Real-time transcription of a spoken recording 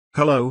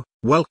Hello,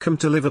 welcome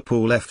to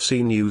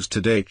Liverpoolfc News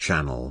Today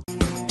channel.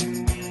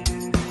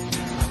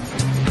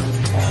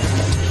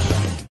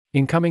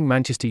 Incoming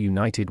Manchester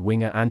United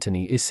winger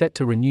Antony is set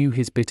to renew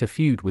his bitter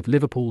feud with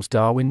Liverpool's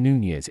Darwin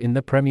Nunez in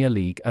the Premier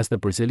League as the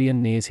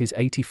Brazilian nears his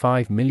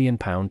 £85 million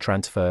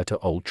transfer to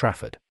Old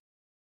Trafford.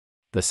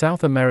 The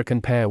South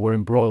American pair were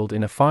embroiled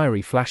in a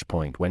fiery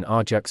flashpoint when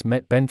Ajax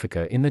met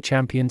Benfica in the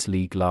Champions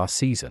League last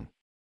season.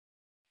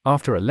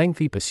 After a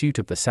lengthy pursuit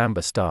of the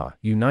Samba star,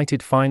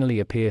 United finally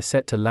appear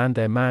set to land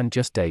their man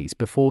just days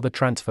before the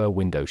transfer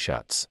window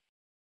shuts.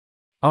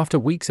 After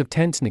weeks of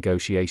tense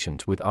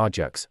negotiations with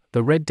Ajax,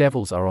 the Red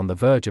Devils are on the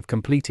verge of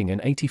completing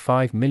an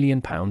 £85 million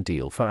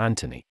deal for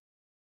Antony,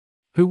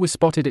 who was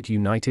spotted at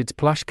United's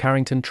plush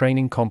Carrington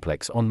training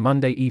complex on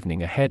Monday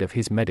evening ahead of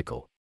his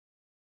medical.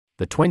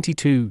 The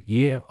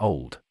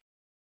 22-year-old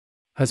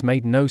has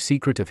made no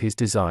secret of his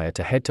desire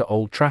to head to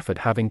Old Trafford,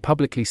 having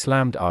publicly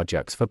slammed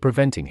Ajax for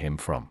preventing him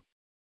from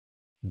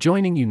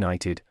joining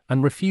United,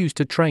 and refused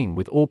to train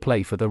with or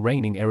play for the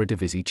reigning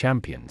Eredivisie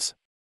champions.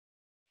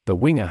 The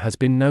winger has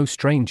been no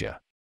stranger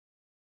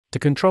to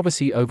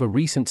controversy over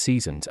recent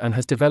seasons and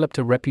has developed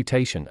a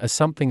reputation as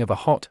something of a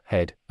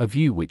hot-head, a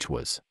view which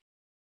was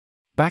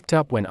backed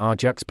up when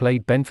Ajax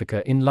played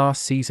Benfica in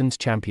last season's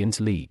Champions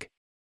League.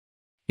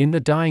 In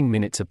the dying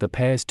minutes of the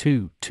pair's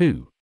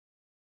 2-2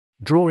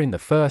 draw in the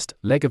first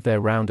leg of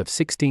their round of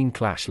 16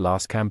 clash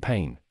last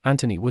campaign,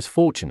 Antony was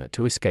fortunate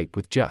to escape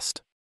with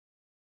just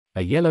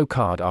a yellow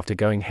card after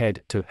going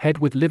head-to-head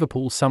with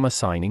Liverpool summer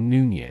signing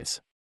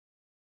Nunez.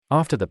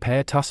 After the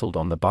pair tussled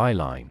on the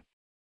byline,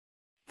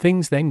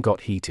 things then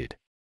got heated.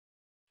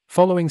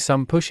 Following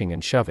some pushing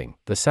and shoving,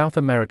 the South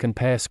American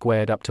pair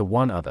squared up to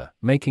one another,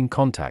 making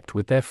contact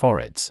with their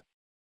foreheads.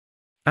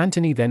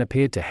 Antony then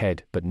appeared to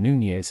head but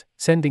Nunez,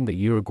 sending the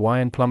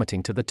Uruguayan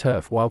plummeting to the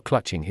turf while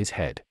clutching his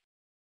head.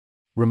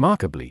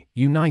 Remarkably,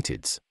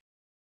 United's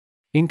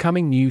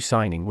incoming new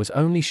signing was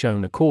only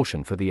shown a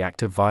caution for the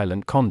act of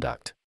violent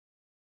conduct,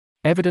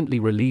 evidently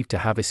relieved to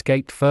have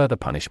escaped further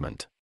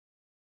punishment.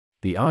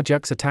 The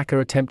Ajax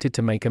attacker attempted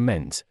to make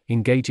amends,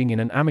 engaging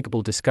in an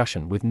amicable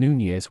discussion with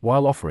Nunez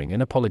while offering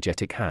an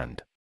apologetic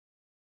hand.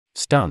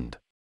 Stunned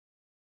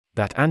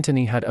that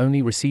Antony had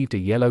only received a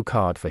yellow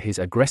card for his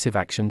aggressive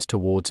actions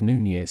towards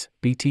Nunez,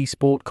 BT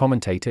Sport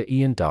commentator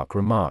Ian Dark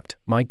remarked,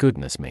 "My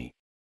goodness me.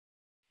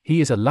 He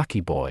is a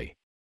lucky boy.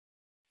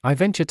 I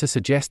venture to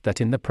suggest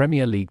that in the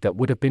Premier League that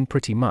would have been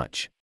pretty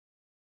much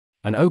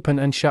an open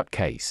and shut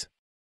case.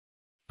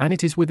 And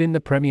it is within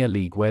the Premier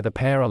League where the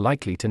pair are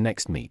likely to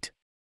next meet."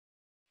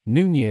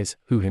 Nunez,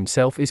 who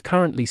himself is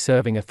currently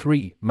serving a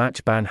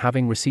 3-match ban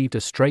having received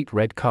a straight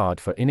red card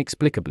for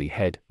inexplicably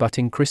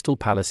head-butting Crystal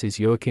Palace's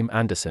Joachim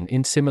Andersen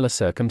in similar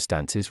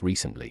circumstances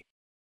recently,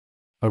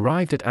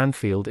 arrived at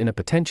Anfield in a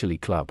potentially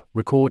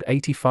club-record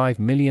 £85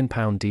 million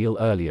deal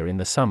earlier in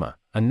the summer,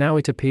 and now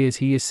it appears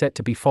he is set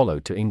to be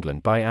followed to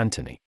England by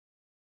Antony,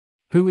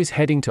 who is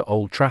heading to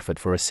Old Trafford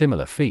for a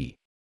similar fee.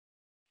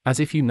 As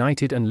if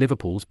United and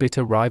Liverpool's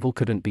bitter rival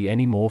couldn't be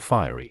any more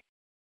fiery,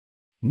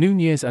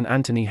 Nunez and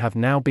Antony have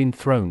now been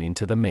thrown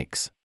into the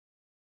mix.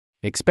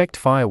 Expect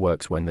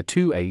fireworks when the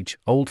two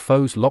age-old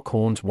foes lock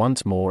horns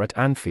once more at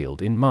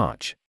Anfield in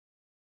March.